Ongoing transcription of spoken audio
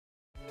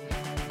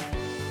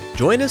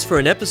Join us for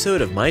an episode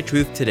of My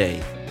Truth Today,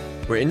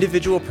 where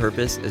individual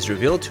purpose is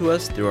revealed to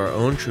us through our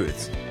own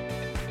truths.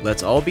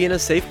 Let's all be in a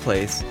safe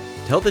place,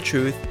 tell the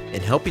truth,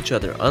 and help each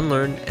other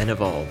unlearn and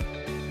evolve.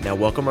 Now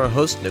welcome our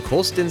host,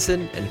 Nicole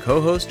Stinson, and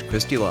co-host,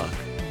 Christy Locke.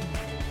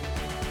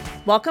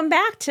 Welcome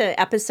back to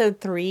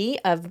episode 3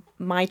 of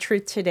My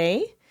Truth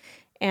Today.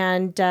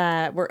 And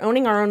we're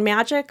owning our own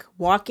magic,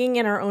 walking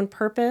in our own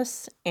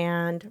purpose,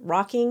 and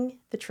rocking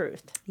the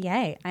truth.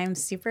 Yay. I'm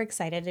super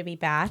excited to be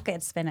back.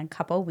 It's been a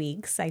couple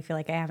weeks. I feel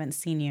like I haven't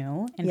seen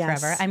you in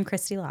forever. I'm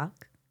Christy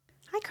Locke.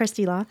 Hi,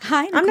 Christy Locke.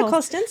 Hi, Nicole. I'm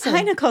Nicole Stinson.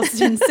 Hi, Nicole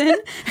Stinson.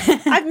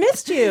 I've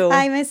missed you.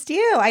 I missed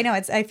you. I know.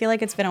 I feel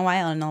like it's been a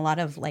while, and a lot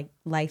of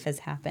life has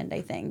happened,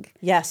 I think.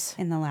 Yes.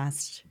 In the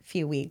last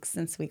few weeks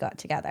since we got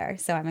together.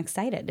 So I'm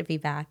excited to be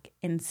back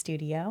in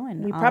studio.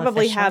 And we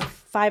probably have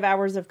 5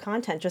 hours of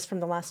content just from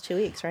the last 2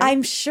 weeks, right?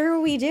 I'm sure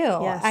we do.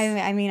 Yes.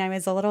 I mean, I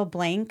was a little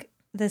blank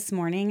this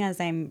morning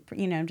as I'm,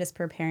 just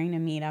preparing to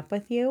meet up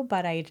with you,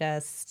 but I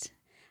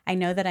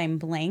know that I'm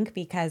blank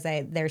because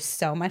there's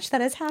so much that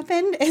has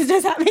happened.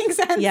 Does that make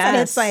sense? Yes. And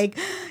it's like,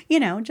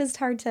 just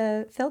hard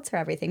to filter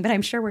everything, but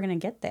I'm sure we're going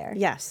to get there.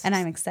 Yes. And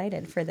I'm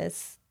excited for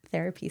this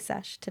therapy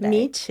sesh today.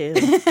 Me too.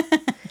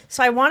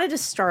 So I wanted to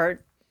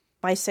start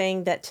by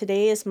saying that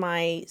today is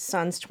my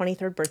son's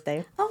 23rd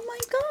birthday. Oh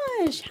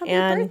my gosh. Happy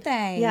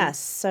birthday. Yes.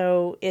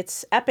 So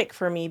it's epic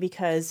for me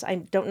because I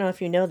don't know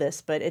if you know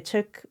this, but it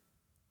took,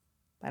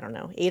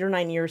 8 or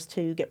 9 years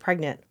to get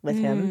pregnant with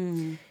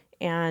him.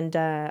 And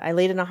I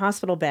laid in a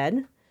hospital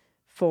bed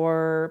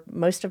for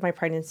most of my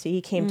pregnancy. He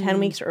came 10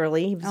 weeks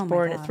early. He was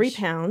born at 3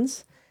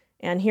 pounds.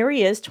 And here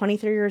he is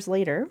 23 years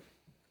later.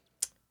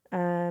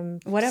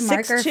 What a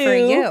marker 6'2". for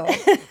you.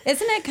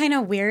 Isn't it kind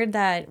of weird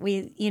that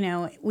we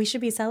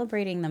should be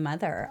celebrating the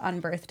mother on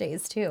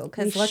birthdays too?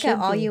 Because look at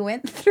all you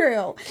went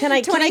through. Can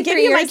I give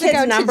you my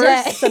kids'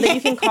 numbers so that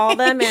you can call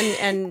them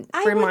and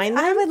remind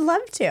them? I would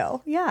love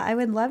to. Yeah, I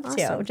would love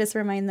to. Just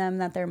remind them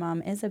that their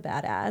mom is a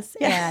badass.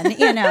 Yeah.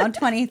 And,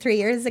 23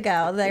 years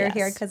ago, they're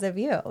here because of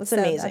you. It's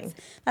amazing.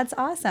 That's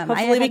awesome.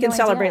 Hopefully we can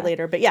celebrate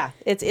later. But yeah,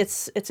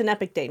 it's an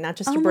epic day, not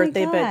just a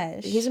birthday,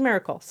 but he's a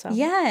miracle. So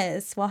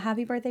yes. Well,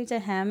 happy birthday to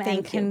him.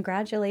 Thank you.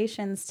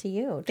 Congratulations to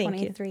you.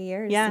 23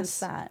 years since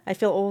that. I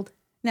feel old.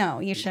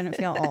 No, you shouldn't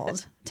feel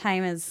old.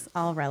 Time is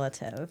all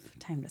relative.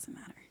 Time doesn't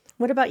matter.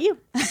 What about you?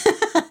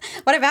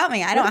 What about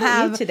me? I don't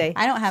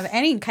have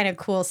any kind of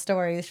cool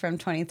stories from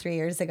 23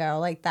 years ago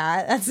like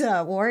that. That's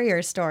a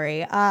warrior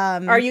story.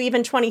 Are you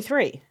even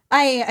 23?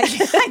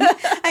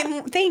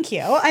 I'm thank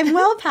you. I'm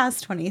well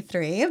past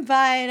 23, but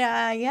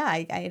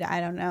I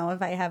don't know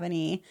if I have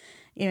any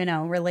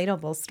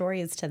relatable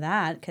stories to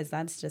that because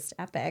that's just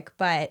epic.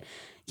 But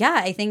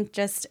yeah, I think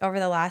just over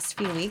the last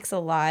few weeks, a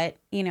lot,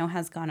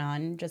 has gone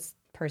on just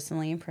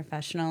personally and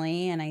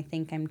professionally. And I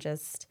think I'm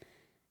just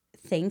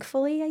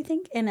thankfully,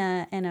 in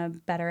a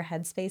better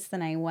headspace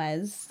than I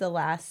was the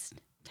last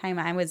time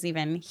I was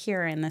even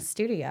here in the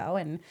studio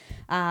and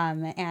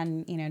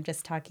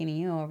just talking to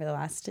you over the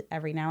last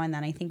every now and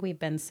then. I think we've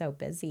been so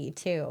busy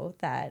too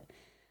that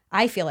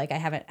I feel like I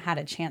haven't had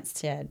a chance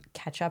to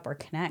catch up or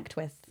connect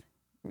with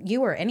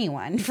you or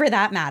anyone for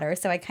that matter.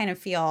 So I kind of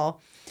feel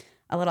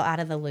a little out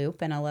of the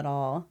loop and a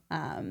little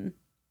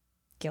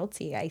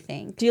guilty, I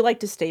think. Do you like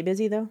to stay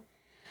busy though?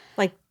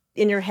 Like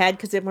in your head?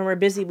 Because when we're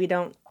busy, we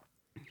don't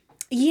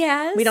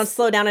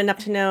slow down enough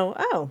to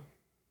know,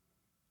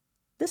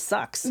 this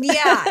sucks.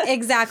 Yeah,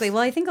 exactly.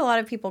 Well, I think a lot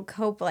of people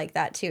cope like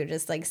that too,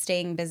 just like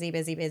staying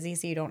busy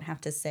so you don't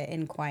have to sit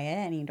in quiet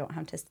and you don't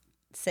have to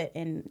sit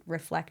and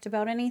reflect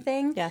about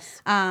anything.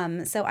 Yes.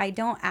 So I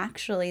don't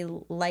actually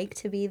like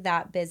to be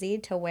that busy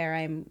to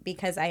where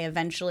because I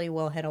eventually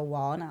will hit a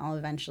wall and I'll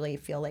eventually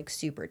feel like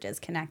super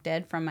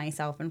disconnected from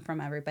myself and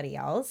from everybody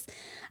else.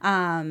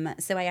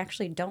 So I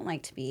actually don't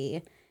like to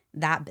be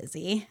that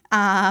busy.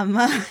 But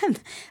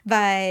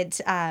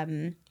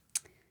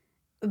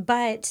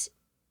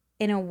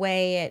in a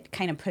way it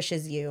kind of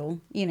pushes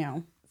you,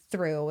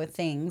 through with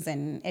things.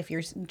 And if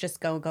you're just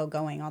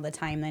going all the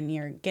time, then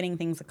you're getting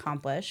things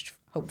accomplished.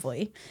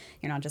 Hopefully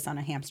you're not just on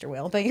a hamster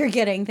wheel, but you're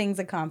getting things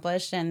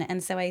accomplished.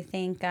 And so I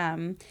think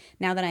now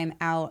that I'm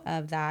out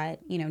of that,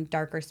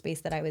 darker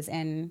space that I was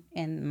in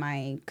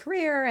my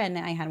career, and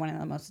I had one of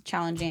the most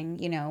challenging,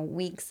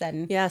 weeks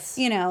and,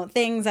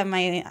 things of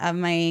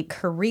my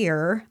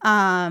career. So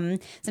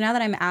now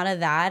that I'm out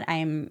of that,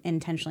 I'm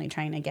intentionally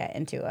trying to get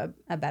into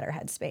a better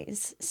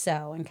headspace.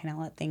 So, and kind of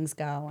let things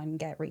go and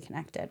get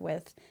reconnected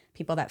with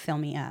people that fill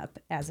me up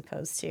as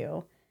opposed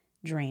to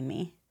drain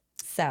me.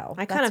 So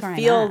I kind of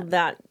feel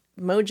that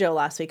mojo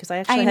last week because I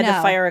actually had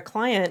to fire a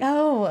client.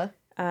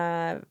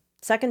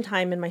 Second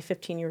time in my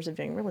 15 years of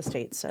doing real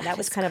estate. So that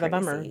was kind of a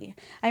bummer.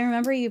 I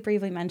remember you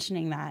briefly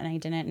mentioning that, and I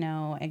didn't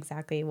know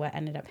exactly what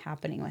ended up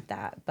happening with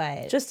that.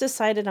 But just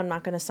decided I'm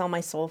not going to sell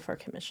my soul for a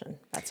commission.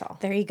 That's all.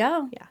 There you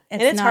go. Yeah.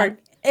 It's hard.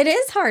 It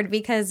is hard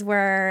because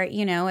we're,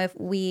 if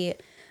we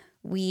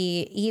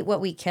we eat what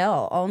we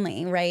kill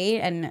only, right?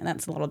 And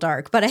that's a little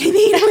dark, but I mean,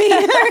 we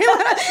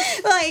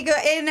like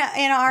in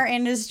our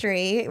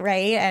industry,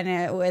 right?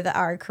 And with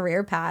our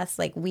career paths,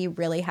 like we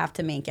really have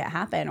to make it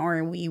happen,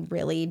 or we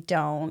really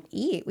don't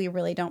eat. We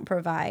really don't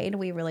provide.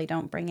 We really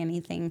don't bring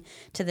anything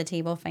to the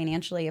table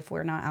financially if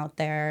we're not out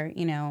there,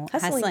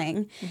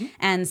 hustling.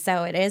 And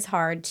so it is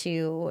hard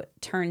to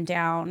turn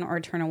down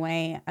or turn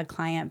away a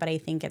client, but I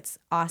think it's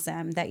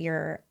awesome that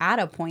you're at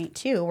a point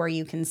too where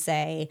you can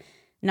say,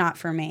 not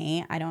for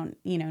me. I don't,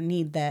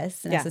 need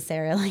this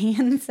necessarily.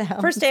 And so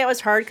first day it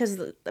was hard because,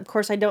 of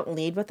course, I don't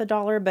lead with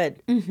 $1, but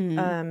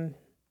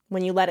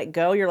when you let it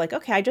go, you're like,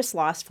 okay, I just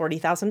lost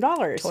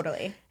 $40,000.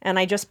 Totally. And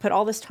I just put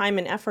all this time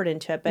and effort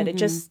into it, but it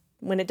just,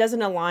 when it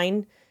doesn't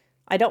align,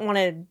 I don't want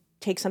to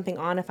take something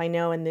on if I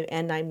know in the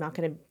end I'm not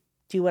going to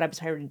do what I was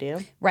hired to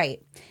do.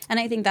 Right. And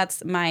I think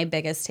that's my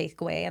biggest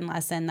takeaway and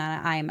lesson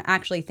that I'm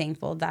actually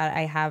thankful that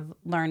I have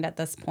learned at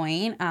this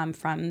point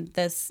from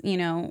this,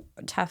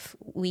 tough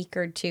week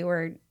or two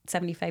or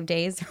 75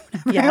 days or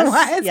whatever it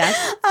was.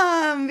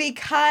 Yes.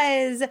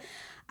 Because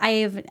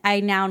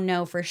I now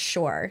know for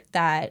sure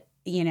that,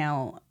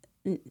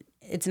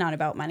 it's not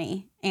about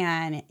money,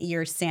 and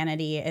your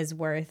sanity is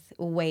worth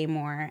way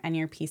more, and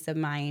your peace of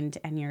mind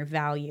and your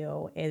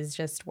value is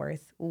just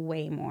worth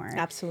way more.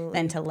 Absolutely.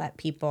 Than to let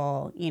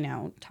people,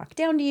 talk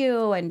down to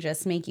you and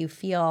just make you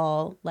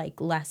feel like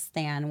less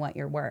than what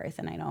you're worth.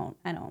 And I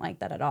don't like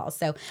that at all.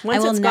 So Once I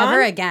will it's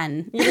never gone,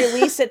 again. You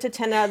release it to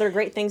 10 other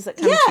great things that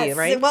come to you,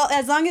 right? Well,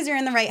 as long as you're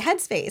in the right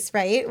headspace,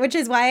 right? Which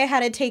is why I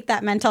had to take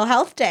that mental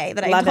health day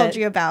that I told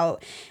you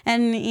about.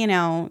 And,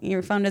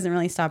 your phone doesn't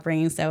really stop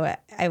ringing. So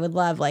I would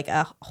love like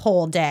a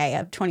whole day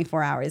of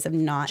 24 hours of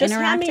not Just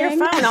interacting. hand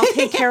me your phone. I'll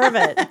take care of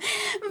it. But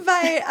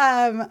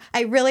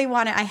I really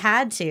I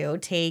had to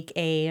take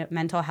a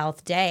mental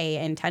health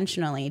day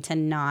intentionally to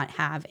not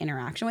have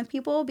interaction with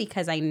people,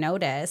 because I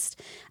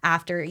noticed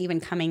after even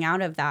coming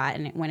out of that,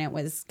 and when it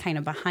was kind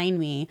of behind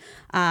me,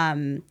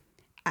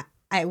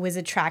 I was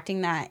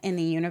attracting that in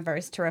the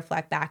universe to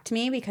reflect back to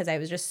me, because I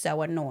was just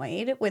so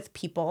annoyed with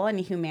people and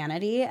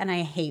humanity, and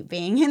I hate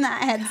being in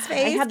that headspace.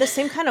 I had the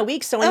same kind of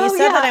week. So when you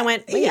said that, I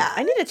went, wait,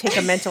 I need to take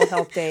a mental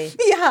health day.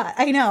 Yeah,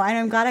 I know. And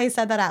I'm glad I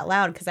said that out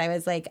loud, because I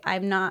was like, I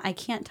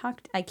can't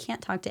talk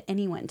to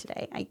anyone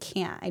today. I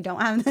can't. I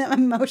don't have the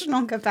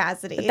emotional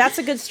capacity. But that's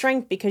a good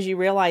strength, because you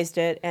realized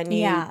it and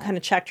you kind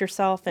of checked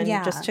yourself and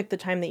just took the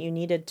time that you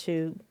needed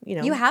to,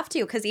 You have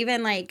to, because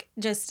even I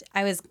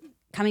was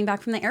coming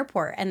back from the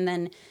airport, and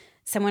then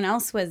I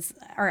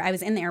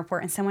was in the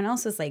airport and someone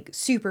else was like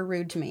super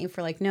rude to me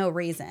for like no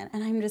reason.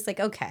 And I'm just like,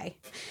 okay,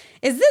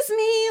 is this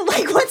me?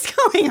 Like, what's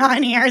going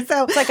on here?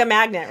 So it's like a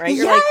magnet, right?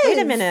 You're like, wait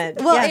a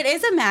minute. Well, it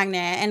is a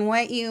magnet. And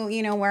what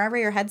wherever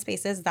your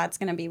headspace is, that's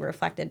going to be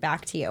reflected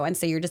back to you. And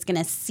so you're just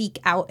going to seek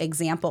out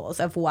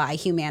examples of why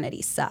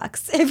humanity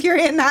sucks if you're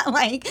in that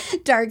like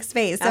dark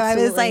space. So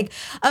Absolutely. I was like,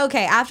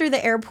 okay, after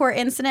the airport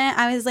incident,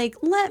 I was like,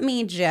 let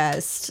me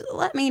just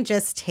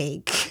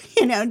take,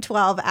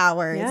 12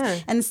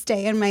 hours and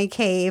stay in my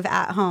cave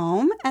at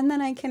home. And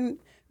then I can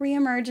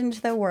reemerge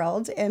into the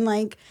world in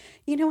like,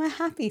 a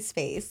happy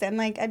space and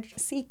like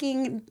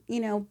seeking,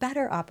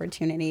 better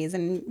opportunities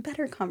and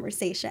better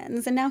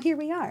conversations. And now here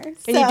we are.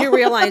 And you do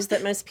realize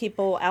that most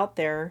people out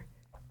there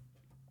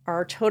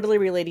are totally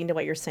relating to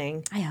what you're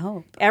saying. I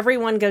hope.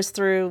 Everyone goes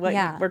through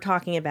what we're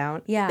talking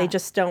about. Yeah. They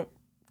just don't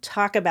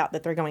talk about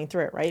that they're going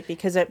through it, right?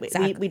 Because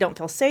we don't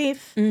feel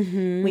safe.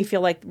 Mm-hmm. We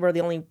feel like we're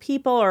the only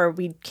people, or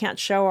we can't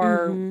show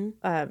our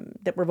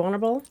that we're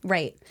vulnerable.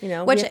 Right. We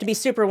have to be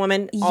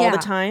superwoman all the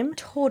time.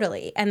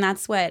 Totally. And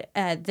that's what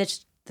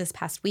this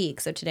past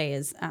week. So today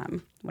is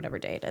whatever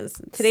day it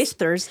is. Today's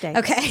Thursday.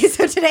 Okay,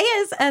 so today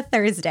is a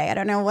Thursday. I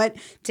don't know what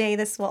day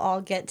this will all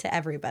get to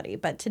everybody,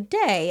 but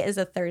today is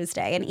a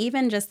Thursday. And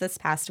even just this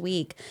past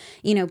week,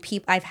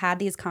 I've had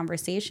these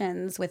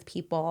conversations with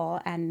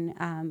people, and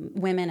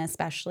women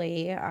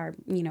especially are,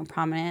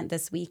 prominent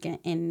this week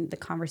in the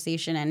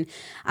conversation.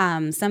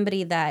 And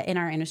somebody that in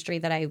our industry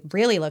that I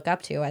really look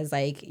up to as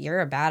like,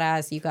 you're a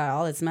badass, you got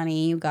all this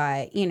money, you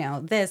got,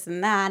 this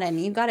and that, and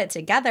you got it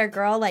together,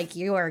 girl, like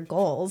your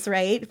goals,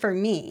 right, for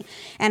me.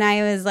 And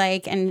I was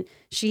like, and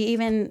she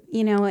even,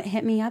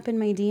 hit me up in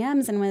my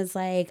DMs and was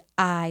like,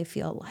 I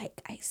feel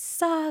like I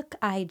suck.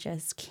 I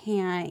just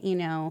can't,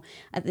 the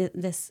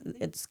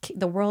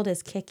world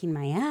is kicking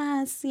my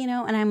ass, and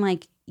I'm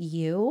like,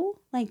 you?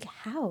 Like,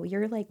 how?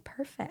 You're like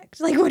perfect.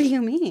 Like, what do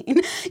you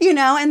mean?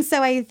 And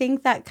so I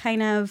think that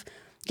kind of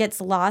gets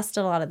lost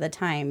a lot of the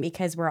time,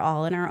 because we're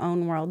all in our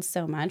own world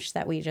so much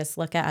that we just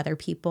look at other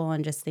people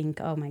and just think,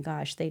 oh my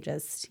gosh, they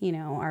just,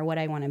 are what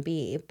I want to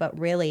be. But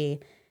really,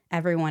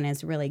 everyone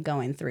is really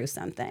going through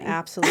something.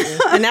 Absolutely.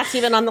 And that's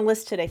even on the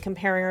list today,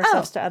 comparing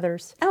ourselves to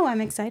others. Oh,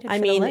 I'm excited for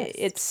the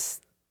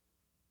list.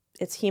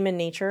 It's human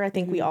nature. I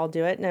think we all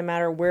do it, no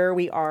matter where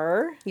we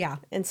are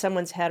in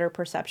someone's head or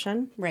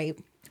perception. Right.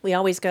 We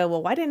always go,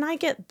 well, why didn't I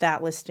get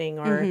that listing?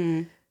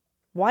 Or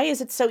why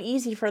is it so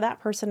easy for that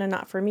person and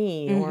not for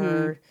me?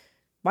 Or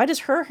why does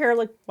her hair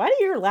why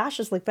do your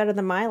lashes look better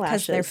than my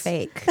lashes? Because they're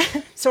fake.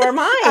 So are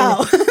mine.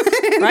 Oh.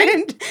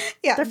 Right?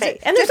 Yeah. They're fake.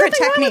 And there's different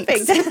nothing wrong with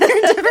techniques. fake.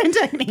 They're different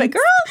techniques. But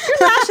girl,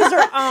 your lashes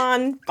are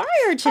on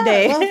fire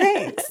today. Well,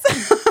 thanks.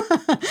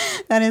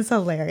 That is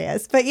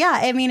hilarious. But yeah,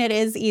 I mean, it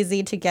is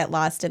easy to get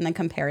lost in the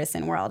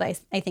comparison world. I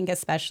think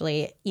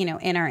especially,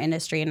 in our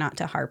industry, and not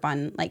to harp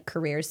on like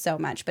careers so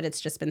much, but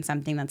it's just been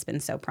something that's been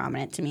so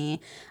prominent to me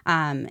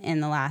in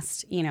the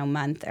last,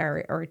 month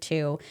or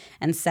two.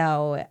 And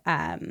so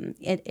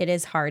it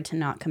is hard to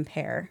not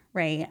compare,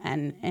 right?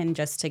 And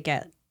just to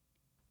get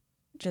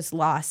just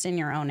lost in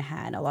your own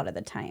head a lot of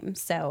the time.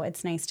 So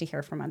it's nice to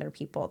hear from other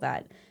people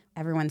that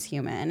everyone's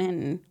human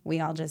and we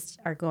all just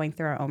are going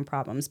through our own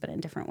problems, but in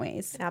different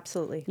ways.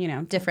 Absolutely.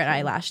 Different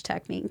eyelash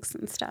techniques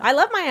and stuff. I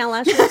love my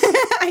eyelashes.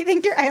 I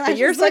think your eyelashes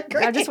Yours look look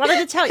great. I just wanted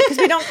to tell you because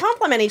we don't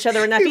compliment each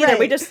other enough either.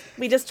 Right.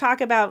 We just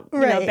talk about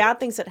Right. bad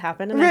things that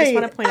happen, and I just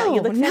want to point out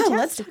you look fantastic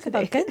let's talk today.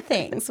 about good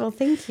things. Well,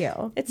 thank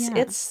you. It's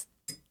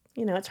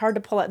Yeah. it's hard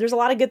to pull out. There's a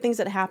lot of good things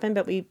that happen,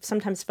 but we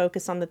sometimes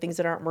focus on the things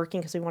that aren't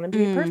working because we want to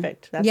be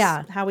perfect.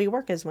 That's how we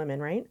work as women,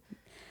 right?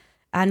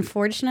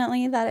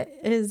 Unfortunately, that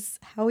is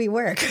how we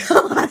work.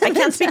 I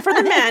can't speak for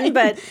the men,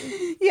 but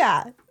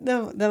yeah,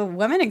 the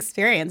woman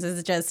experience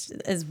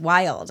is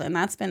wild, and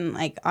that's been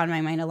like on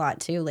my mind a lot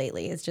too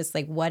lately. It's just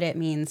like what it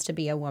means to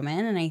be a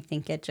woman, and I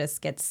think it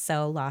just gets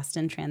so lost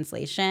in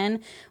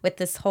translation with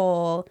this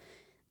whole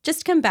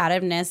just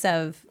combativeness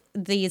of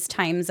these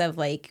times of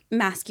like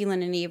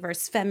masculinity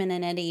versus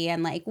femininity,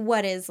 and like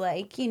what is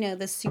like the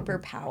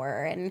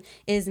superpower, and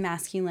is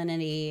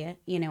masculinity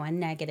a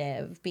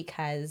negative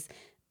because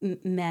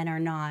men are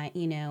not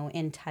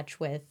in touch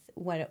with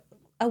what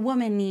a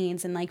woman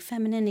needs, and like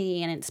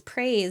femininity, and it's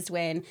praised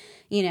when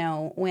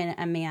when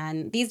a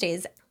man these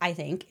days, I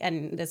think,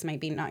 and this might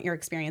be not your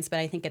experience, but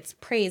I think it's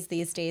praised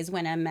these days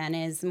when a man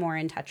is more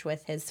in touch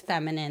with his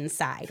feminine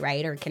side,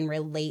 right? Or can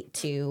relate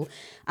to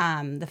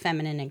the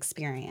feminine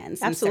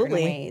experience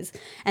Absolutely. in certain ways.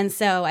 And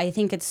so I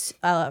think it's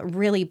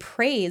really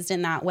praised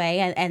in that way.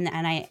 And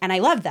I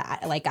love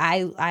that. Like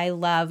I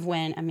love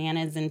when a man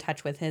is in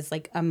touch with his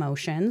like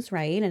emotions,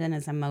 right? And then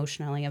is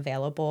emotionally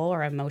available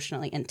or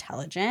emotionally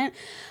intelligent.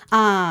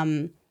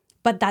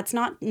 But that's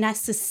not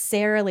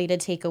necessarily to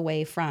take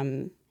away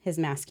from his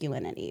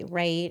masculinity,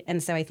 right?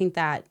 And so I think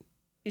that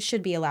it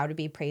should be allowed to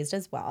be praised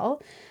as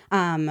well.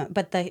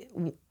 But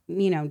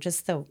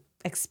just the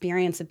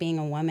experience of being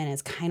a woman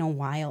is kind of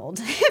wild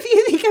if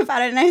you think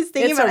about it. And I was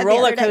thinking it's about a it the other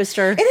roller day.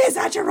 coaster. It is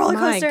such a roller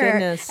My coaster.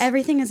 goodness.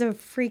 Everything is a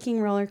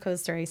freaking roller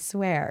coaster, I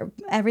swear.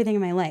 Everything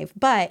in my life.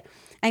 But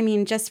I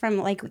mean, just from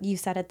like you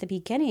said at the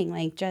beginning,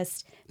 like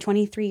just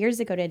 23 years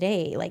ago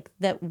today, like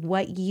that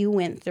what you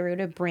went through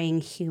to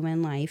bring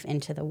human life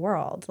into the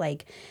world.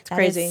 Like it's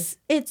crazy.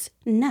 It's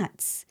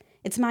nuts.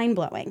 It's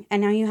mind-blowing. And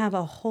now you have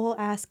a whole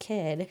ass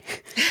kid,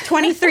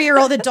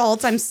 23-year-old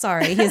adult. I'm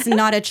sorry, he's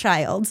not a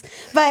child.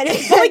 But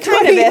Well, he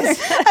kind of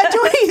is. A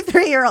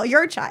 23-year-old,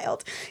 your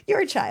child,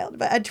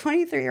 but a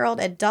 23-year-old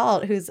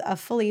adult who's a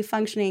fully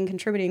functioning,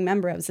 contributing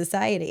member of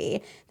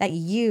society that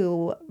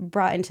you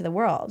brought into the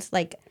world.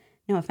 Like,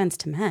 no offense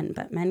to men,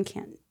 but men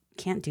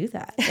can't do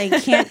that. They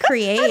can't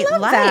create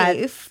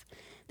life.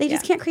 They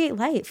just can't create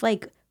life.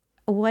 Like,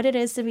 what it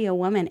is to be a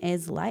woman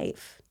is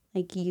life.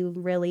 Like, you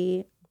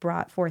really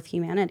brought forth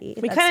humanity.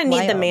 We That's kind of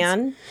need the wild.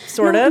 man,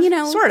 sort of.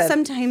 Sort of.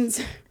 Sometimes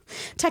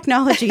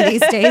technology these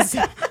days.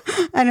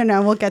 I don't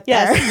know. We'll get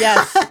there.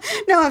 Yes.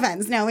 No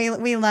offense. No,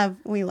 we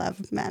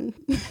love men.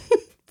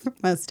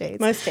 Most days.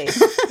 Most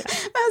days.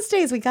 Most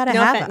days we gotta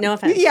No have offen- them. no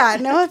offense. Yeah,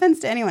 no offense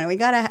to anyone. We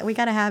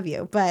gotta have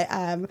you. But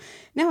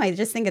no, I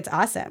just think it's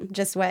awesome.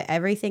 Just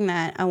everything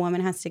that a woman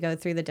has to go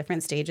through, the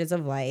different stages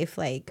of life,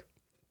 like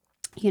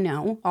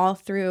all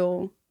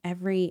through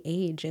every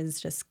age is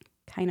just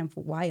kind of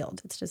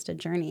wild. It's just a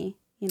journey.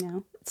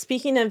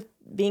 Speaking of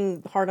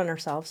being hard on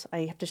ourselves,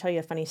 I have to tell you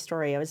a funny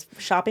story. I was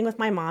shopping with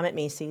my mom at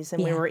Macy's,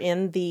 and we were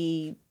in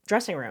the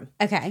dressing room.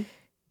 Okay.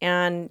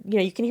 And,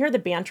 you can hear the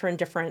banter in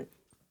different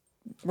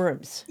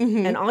rooms.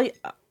 And it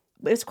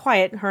was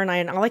quiet, her and I,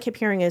 and all I kept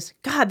hearing is,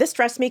 God, this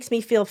dress makes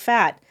me feel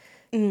fat.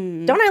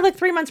 Don't I look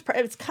 3 months?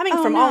 It's coming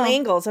from all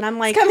angles. And I'm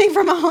like, Coming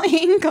from all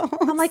angles.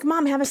 I'm like,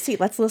 Mom, have a seat.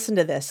 Let's listen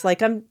to this.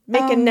 Like, I'm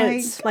making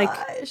notes. Like,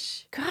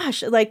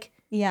 gosh, like,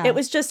 Yeah. it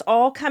was just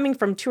all coming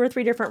from 2 or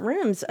 3 different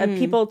rooms of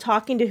people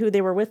talking to who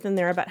they were with in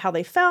there about how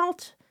they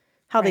felt,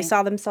 how they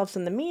saw themselves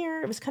in the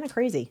mirror. It was kind of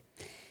crazy.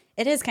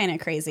 It is kind of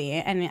crazy.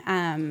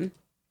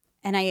 And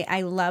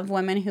I love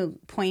women who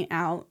point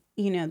out,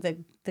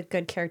 the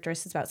good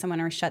characteristics about someone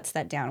or shuts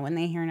that down when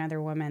they hear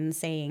another woman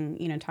saying,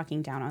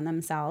 talking down on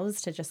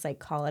themselves, to just like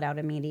call it out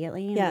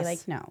immediately and be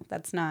like, no,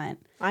 that's not.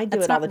 I do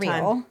that's it all not the real.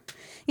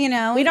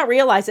 time. We don't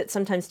realize it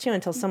sometimes too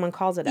until someone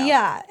calls it out.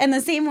 Yeah. And the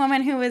same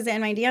woman who was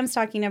in my DMs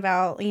talking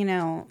about,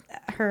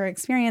 her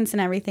experience and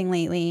everything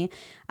lately,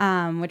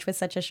 which was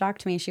such a shock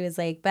to me. She was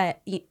like,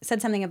 but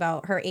said something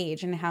about her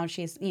age and how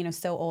she's,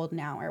 so old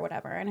now or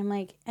whatever. And I'm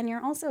like, and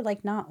you're also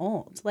like not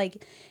old.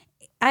 Like,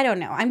 I don't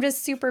know. I'm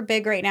just super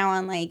big right now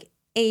on like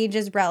age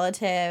is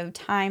relative,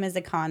 time is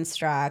a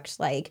construct.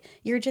 Like,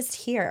 you're just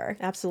here.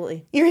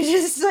 Absolutely. You're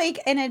just like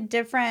in a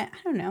different, I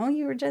don't know,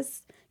 you're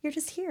you're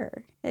just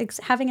here,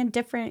 having a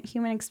different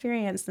human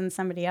experience than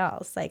somebody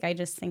else. Like, I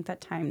just think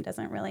that time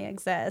doesn't really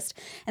exist.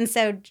 And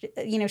so,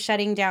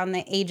 shutting down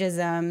the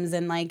ageisms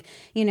and like,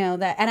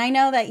 that, and I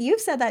know that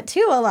you've said that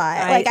too a lot.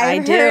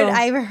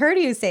 I've heard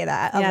you say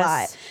that a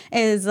lot,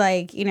 is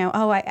like,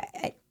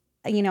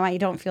 I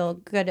don't feel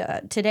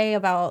good today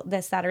about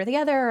this, that, or the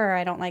other, or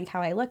I don't like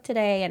how I look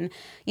today. And,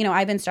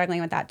 I've been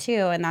struggling with that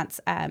too. And that's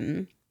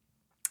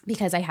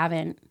because I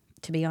haven't,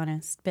 to be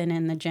honest, been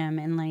in the gym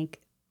in like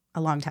a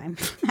long time.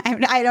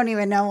 I don't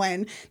even know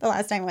when the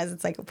last time was.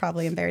 It's like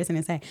probably embarrassing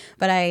to say.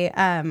 But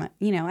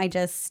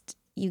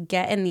you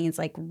get in these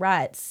like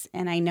ruts,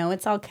 and I know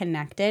it's all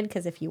connected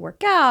because if you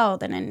work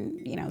out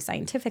and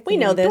scientifically, we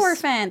know this.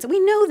 Endorphins, we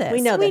know this.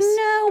 We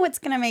know what's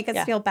going to make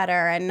us feel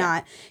better and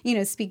not,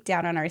 speak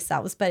down on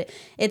ourselves. But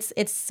it's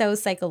so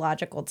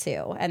psychological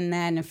too, and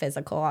then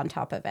physical on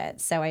top of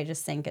it. So I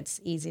just think it's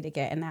easy to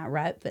get in that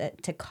rut,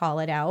 but to call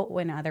it out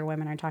when other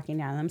women are talking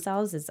down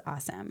themselves is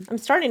awesome. I'm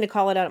starting to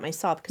call it out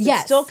myself because it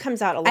still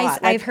comes out a lot.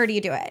 I've heard you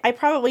do it. I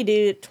probably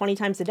do it 20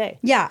 times a day.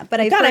 Yeah, but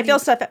I feel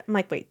stuff. I'm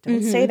like, wait,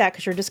 don't say that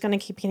because you're just going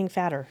to keep getting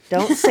fatter.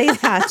 Don't say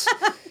that.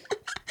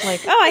 Like,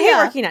 I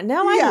hate working out.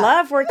 No, I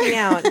love working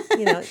out.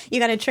 You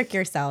got to trick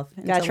yourself.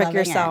 Got to trick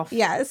yourself.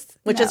 Yes.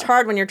 Which is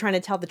hard when you're trying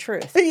to tell the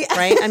truth,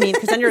 right? I mean,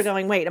 because then you're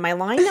going, wait, am I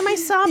lying to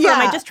myself or am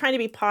I just trying to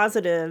be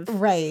positive?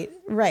 Right.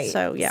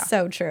 So, yeah.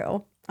 So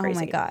true. Crazy. Oh,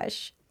 my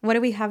gosh. What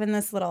do we have in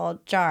this little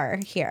jar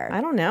here?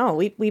 I don't know.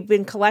 We've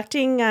been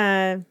collecting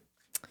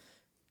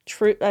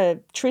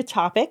truth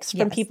topics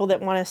from people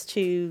that want us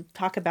to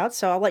talk about.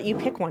 So I'll let you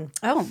pick one.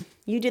 Oh.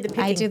 You do the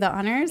picking. I do the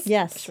honors?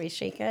 Yes. Should we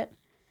shake it?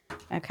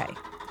 Okay.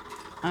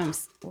 I'm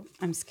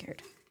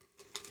scared.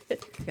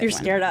 You're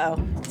scared?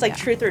 It's like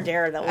truth or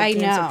dare. That I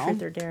know.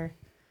 Truth or dare.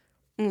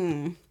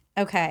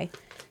 Okay.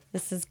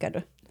 This is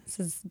good. This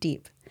is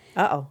deep.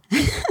 Uh-oh.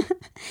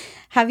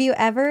 Have you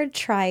ever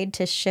tried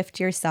to shift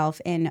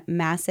yourself in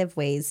massive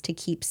ways to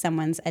keep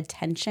someone's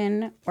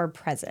attention or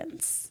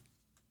presence?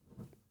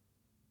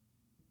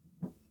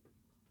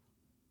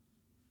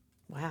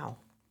 Wow.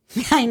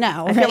 I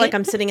know. I feel like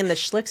I'm sitting in the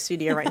Schlick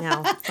studio right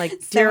now.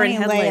 Like deer in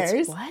headlights.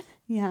 Layers. What?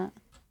 Yeah.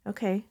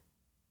 Okay.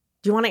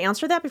 Do you want to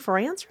answer that before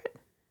I answer it?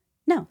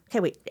 No.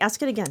 Okay, wait.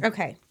 Ask it again.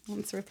 Okay.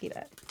 Let's repeat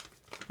it.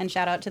 And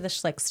shout out to the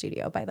Schlick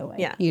studio, by the way.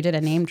 Yeah. You did a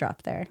name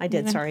drop there. I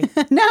did, sorry.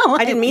 No,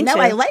 I didn't mean to.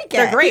 No, I like it.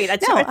 They're great.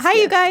 Hi,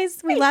 you guys.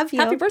 We love you.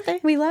 Happy birthday.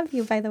 We love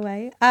you, by the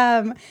way.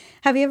 Have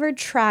you ever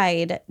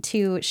tried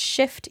to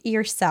shift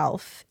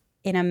yourself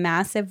in a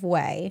massive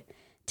way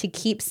to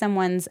keep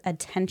someone's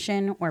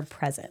attention or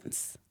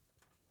presence?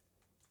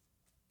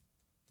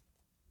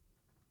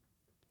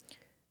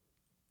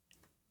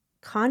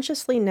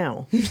 Consciously,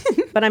 no.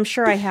 But I'm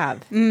sure I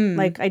have.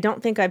 Like, I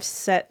don't think I've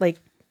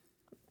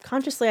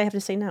consciously I have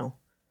to say no.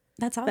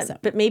 That's awesome.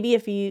 But maybe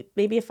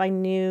if I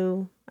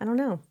knew, I don't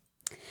know.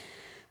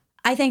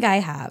 I think I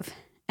have.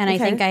 And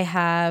Okay. I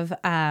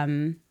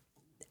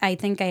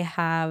think I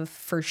have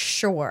for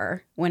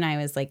sure when I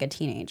was like a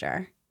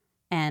teenager.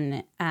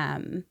 And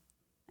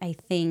I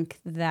think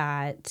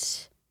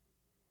that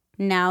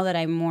now that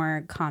I'm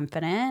more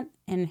confident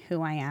in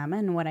who I am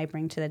and what I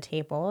bring to the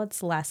table,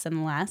 it's less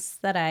and less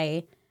that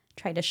I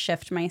try to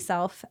shift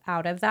myself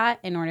out of that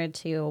in order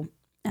to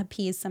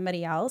appease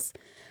somebody else.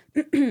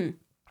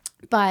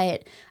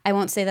 But I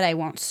won't say that I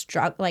won't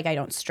struggle. Like, I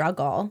don't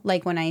struggle.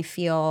 Like, when I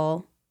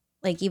feel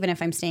like, even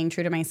if I'm staying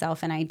true to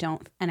myself and I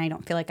don't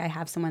feel like I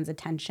have someone's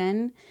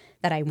attention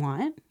that I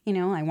want,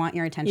 I want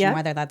your attention,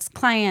 whether that's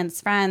clients,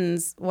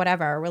 friends,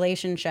 whatever,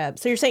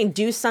 relationships. So you're saying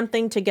do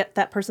something to get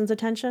that person's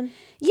attention?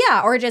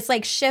 Yeah, or just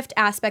like shift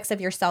aspects of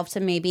yourself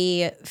to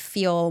maybe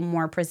feel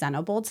more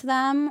presentable to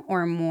them,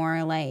 or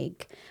more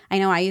like, I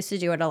know I used to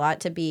do it a lot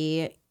to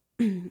be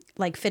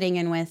like fitting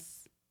in with,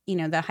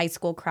 the high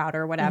school crowd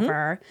or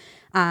whatever,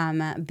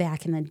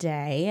 back in the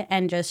day,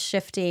 and just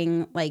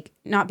shifting, like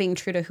not being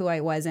true to who I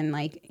was, and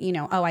like,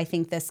 I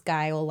think this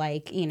guy will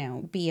like,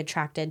 be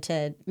attracted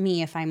to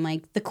me if I'm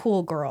like the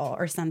cool girl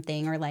or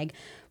something, or like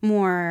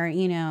more,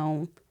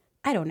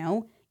 I don't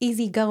know,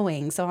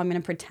 easygoing. So I'm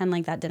going to pretend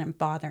like that didn't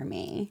bother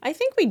me. I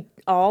think we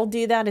all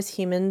do that as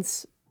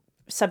humans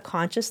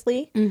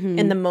subconsciously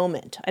in the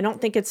moment. I don't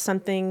think it's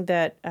something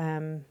that,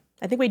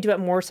 I think we do it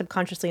more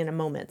subconsciously in the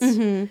moments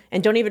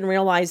and don't even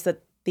realize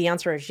that the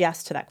answer is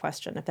yes to that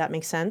question, if that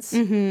makes sense.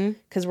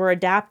 Because we're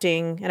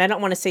adapting, and I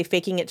don't want to say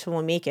faking it till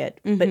we make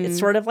it, but it's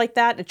sort of like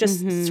that. It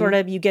just sort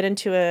of, you get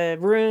into a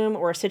room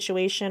or a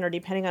situation, or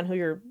depending on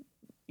who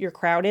your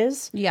crowd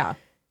is,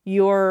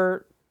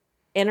 your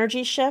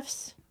energy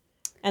shifts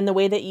and the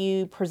way that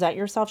you present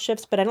yourself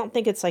shifts. But I don't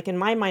think it's like, in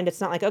my mind,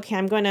 it's not like, okay,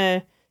 I'm going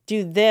to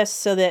do this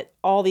so that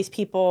all these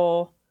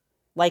people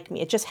like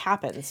me. It just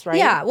happens, right?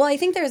 Yeah. Well, I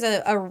think there's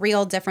a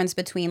real difference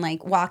between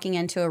like walking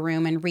into a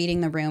room and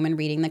reading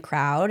the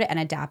crowd and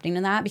adapting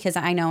to that, because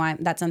I know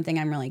that's something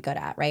I'm really good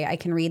at, right? I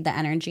can read the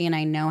energy and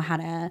I know how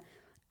to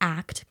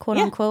act, quote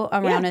unquote,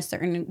 around a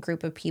certain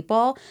group of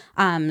people,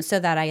 so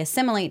that I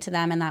assimilate to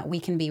them and that we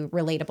can be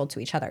relatable to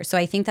each other. So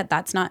I think that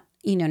that's not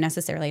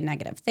necessarily a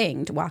negative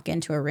thing to walk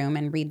into a room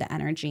and read the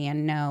energy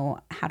and know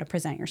how to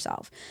present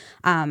yourself.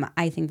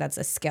 I think that's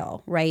a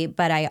skill, right?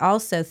 But I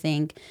also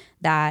think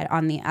that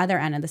on the other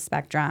end of the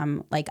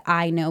spectrum, like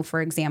I know,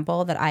 for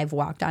example, that I've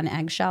walked on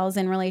eggshells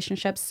in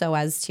relationships so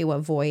as to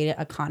avoid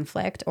a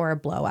conflict or a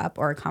blow up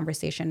or a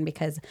conversation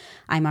because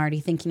I'm already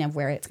thinking of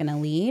where it's going to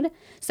lead.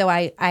 So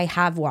I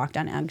have walked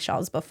on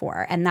eggshells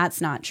before, and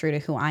that's not true to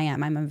who I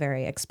am. I'm a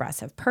very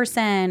expressive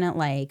person.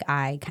 Like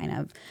I kind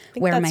of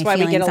wear my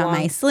feelings on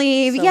my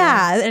sleeve. So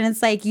yeah. And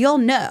it's like, you'll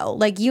know,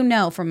 like,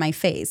 from my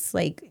face,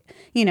 like,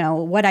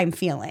 what I'm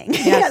feeling.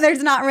 Yes.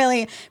 There's not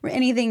really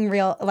anything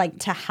real like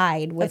to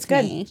hide with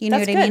me. You know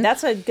what I mean?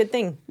 That's a good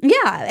thing.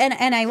 Yeah.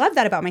 And I love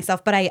that about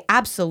myself, but I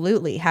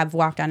absolutely have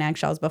walked on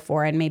eggshells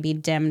before and maybe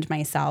dimmed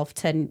myself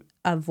to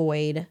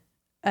avoid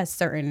a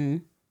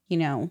certain,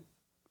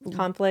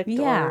 conflict.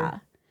 Yeah.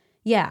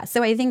 Yeah.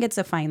 So I think it's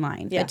a fine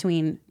line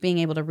between being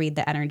able to read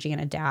the energy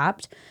and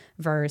adapt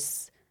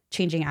versus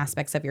changing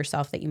aspects of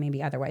yourself that you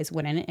maybe otherwise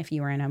wouldn't if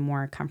you were in a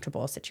more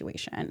comfortable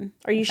situation.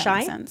 Are you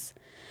shy?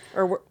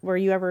 Or were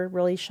you ever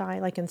really shy,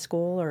 like in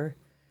school or?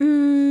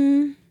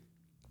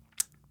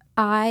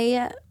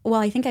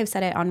 I think I've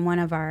said it on one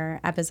of our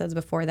episodes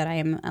before that I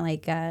am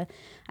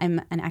I'm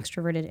an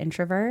extroverted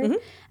introvert. Mm-hmm.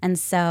 And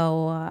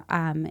so,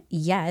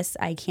 yes,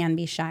 I can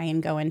be shy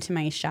and go into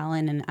my shell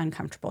in an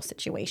uncomfortable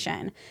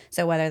situation.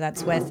 So whether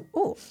that's with,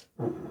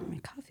 my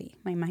coffee,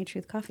 my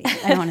Truth coffee.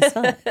 I don't want to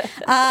spill it.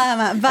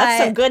 But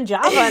that's a good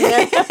job on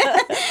there.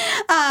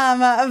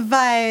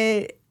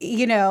 But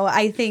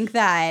I think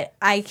that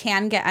I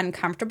can get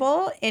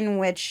uncomfortable, in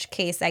which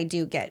case I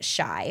do get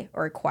shy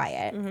or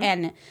quiet.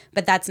 Mm-hmm.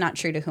 But that's not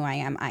true to who I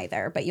am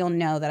either. But you'll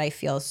know that I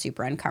feel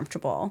super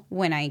uncomfortable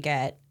when I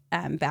get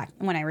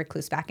when I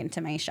recluse back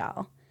into my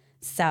shell.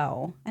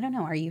 So I don't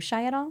know. Are you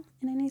shy at all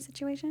in any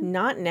situation?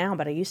 Not now,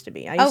 but I used to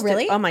be.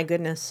 Really? Oh my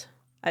goodness!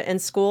 In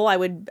school, I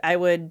would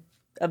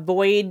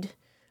avoid.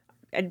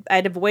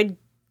 I'd avoid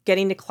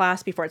getting to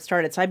class before it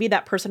started. So I'd be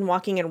that person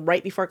walking in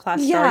right before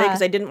class started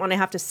because I didn't want to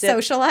have to sit.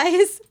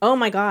 Socialize? Oh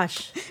my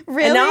gosh.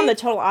 Really? And now I'm the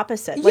total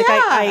opposite. Like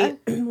I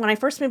when I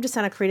first moved to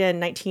Santa Clarita in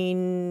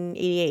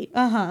 1988,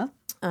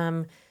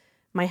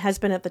 my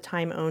husband at the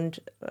time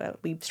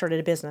we started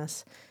a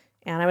business,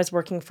 and I was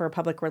working for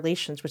public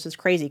relations, which is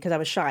crazy because I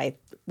was shy.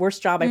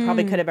 Worst job I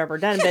probably could have ever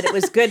done, but it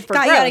was good for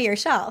Got growth. You out of your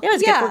shell. It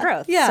was good for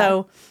growth. Yeah.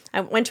 So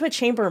I went to a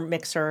chamber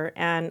mixer,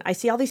 and I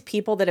see all these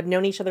people that have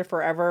known each other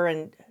forever,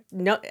 and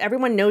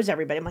everyone knows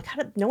everybody. I'm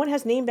like, no one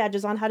has name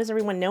badges on. How does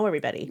everyone know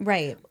everybody?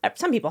 Right.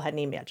 Some people had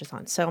name badges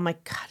on. So I'm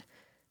like, God,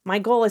 my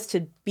goal is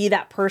to be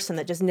that person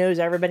that just knows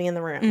everybody in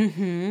the room.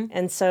 Mm-hmm.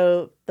 And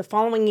so the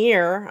following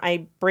year,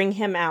 I bring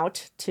him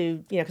out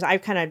to, because I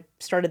kind of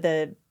started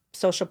the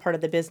social part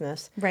of the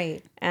business.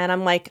 Right. And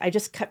I'm like, I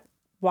just kept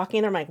walking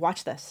in there. I'm like,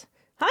 watch this.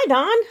 Hi,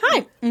 Don.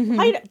 Hi. Mm-hmm.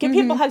 Hi. Give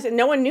people hugs. And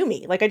no one knew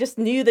me. Like I just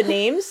knew the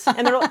names.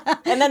 And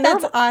then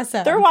that's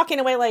awesome. They're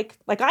walking away like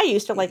I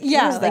used to. Like,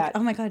 yeah. Like, that?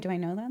 Oh my God, do I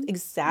know them?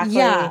 Exactly.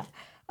 Yeah.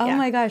 Oh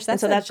my gosh,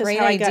 that's a great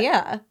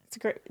idea. It's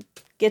great.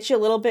 Gets you a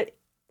little bit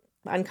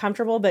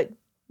uncomfortable, but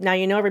now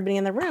you know everybody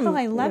in the room. Oh,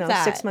 I love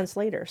that. 6 months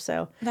later.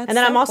 So, that's and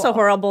then I'm also cool.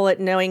 horrible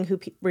at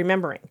knowing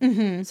remembering.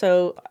 Mm-hmm.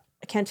 So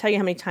I can't tell you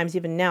how many times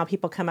even now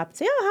people come up and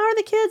say, "Oh, how are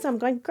the kids?" I'm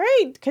going,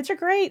 "Great, kids are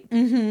great."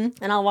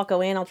 Mm-hmm. And I'll walk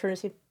away and I'll turn and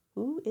say,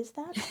 "Who is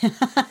that?"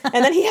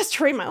 And then he has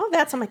to remind,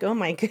 that's, I'm like, oh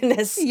my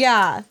goodness.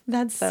 Yeah,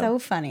 that's so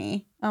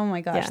funny. Oh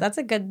my gosh, that's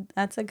a good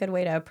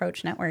way to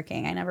approach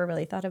networking. I never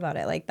really thought about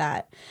it like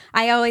that.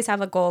 I always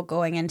have a goal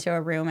going into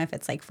a room, if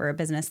it's like for a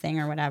business thing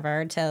or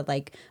whatever, to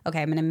like,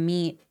 okay, I'm going to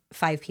meet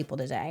 5 people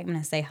today. I'm going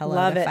to say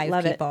hello to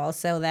 5 people.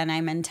 So then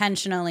I'm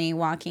intentionally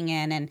walking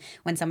in, and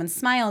when someone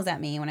smiles at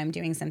me when I'm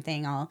doing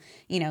something, I'll,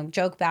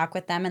 joke back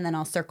with them, and then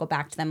I'll circle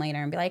back to them later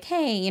and be like,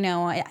 hey,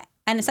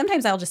 and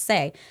sometimes I'll just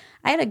say,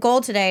 I had a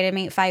goal today to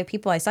meet 5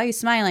 people. I saw you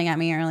smiling at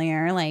me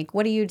earlier. Like,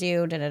 what do you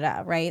do? Da da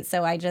da. Right.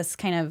 So I just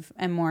kind of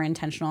am more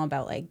intentional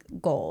about like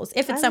goals.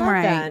 If it's somewhere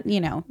I,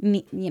 need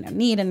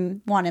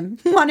and want to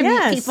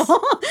meet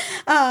people.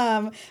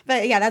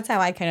 But yeah, that's how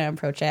I kind of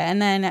approach it.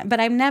 And then, but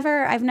I've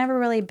never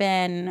really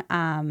been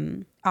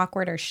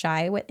awkward or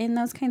shy in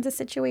those kinds of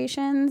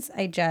situations.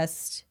 I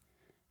just,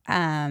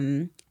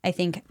 I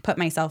think put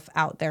myself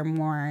out there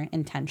more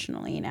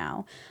intentionally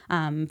now.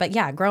 But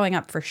yeah, growing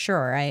up for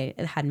sure, I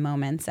had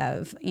moments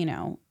of,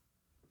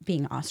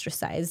 being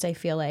ostracized, I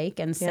feel like.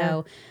 And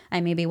so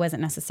I maybe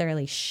wasn't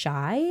necessarily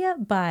shy,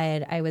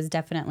 but I was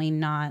definitely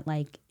not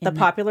like the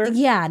popular.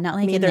 Not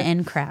like in the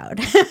in crowd.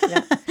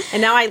 Yeah.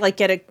 And now I like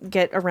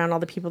get around all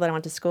the people that I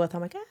went to school with.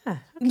 I'm like, okay.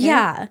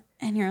 Yeah.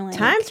 And you're like,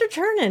 times are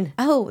turning.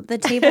 Oh, the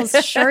tables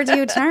sure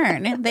do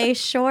turn. They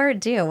sure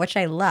do, which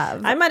I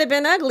love. I might have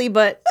been ugly,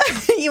 but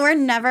you were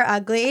never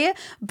ugly.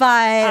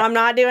 But I'm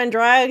not doing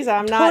drugs.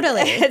 I'm not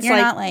totally. You're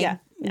not like.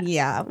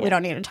 Yeah, we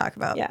don't need to talk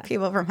about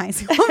people from high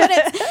school, but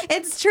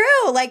it's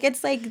true. Like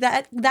it's like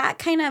that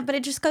kind of, but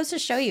it just goes to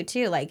show you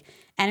too, like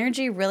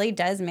energy really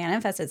does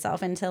manifest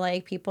itself into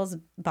like people's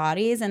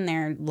bodies and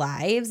their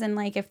lives, and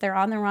like if they're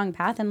on the wrong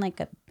path and like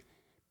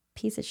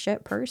piece of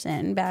shit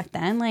person back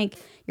then, like,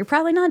 you're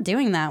probably not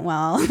doing that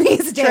well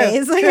these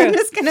days. Like, I'm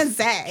just going to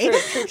say.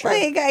 True.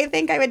 Like, I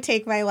think I would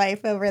take my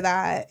life over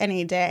that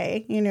any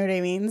day. You know what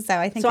I mean? So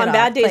I think So on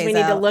bad days, we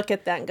need to look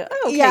at that and go,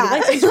 oh, okay,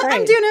 life is great.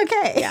 I'm doing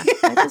okay. Yeah,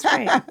 life is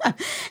great.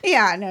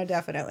 Yeah, no,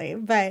 definitely.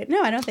 But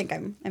no, I don't think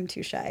I'm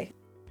too shy.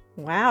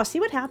 Wow. See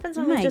what happens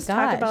when Oh we my just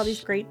talk about gosh.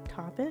 these great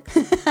topics?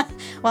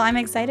 Well, I'm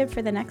excited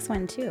for the next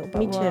one too. But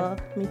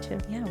Me too.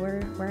 Yeah,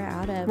 we're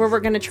out of Where we're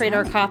going to trade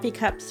our coffee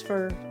cups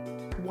for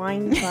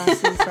wine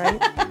glasses, right?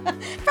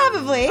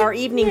 probably Our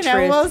evening you know,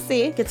 truth. we'll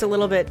see. It gets a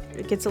little bit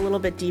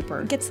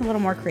deeper. It gets a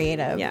little more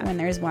creative Yeah. when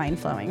there's wine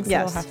flowing. So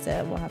Yes.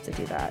 we'll have to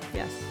do that.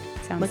 Yes.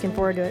 Sounds Looking good.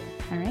 forward to it.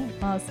 All right.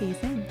 Well, I'll see you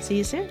soon. See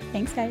you soon.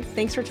 Thanks, guys.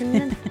 Thanks for tuning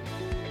in.